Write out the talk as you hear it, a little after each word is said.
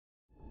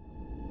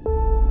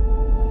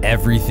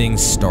Everything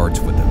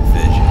starts with a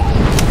vision.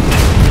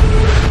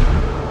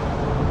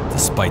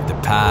 Despite the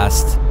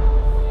past,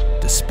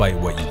 despite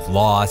what you've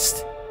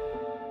lost,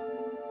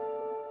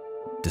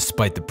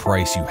 despite the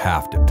price you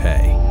have to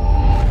pay.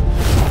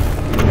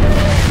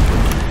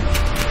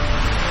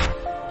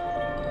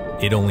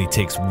 It only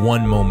takes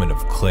one moment of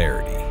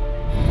clarity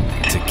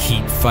to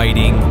keep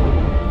fighting,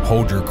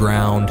 hold your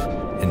ground,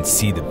 and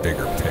see the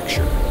bigger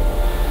picture.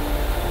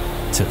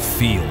 To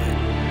feel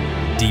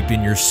it deep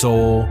in your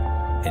soul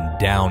and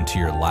down to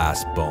your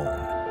last bone.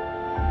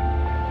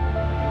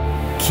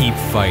 Keep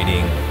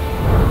fighting,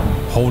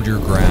 hold your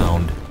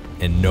ground,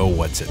 and know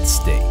what's at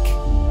stake.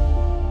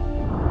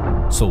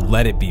 So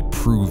let it be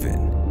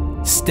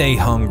proven. Stay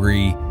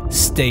hungry,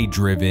 stay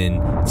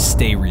driven,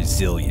 stay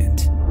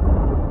resilient.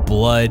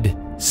 Blood,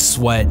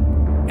 sweat,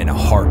 and a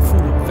heart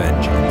full of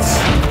vengeance.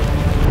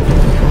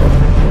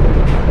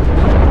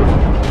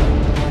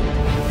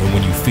 And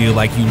when you feel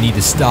like you need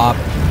to stop,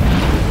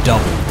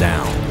 double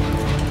down.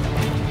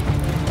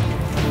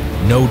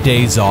 No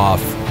days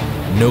off,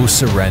 no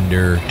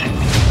surrender,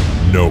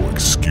 no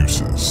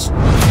excuses.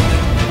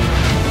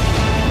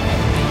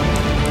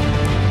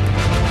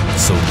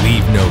 So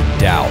leave no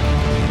doubt,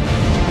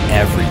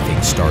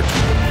 everything starts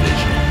with a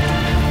vision.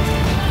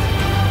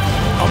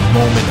 A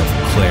moment of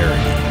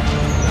clarity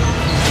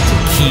to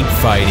keep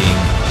fighting,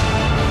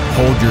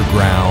 hold your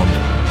ground,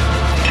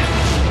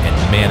 and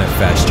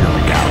manifest your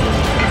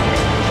reality.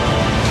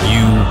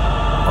 You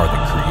are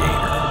the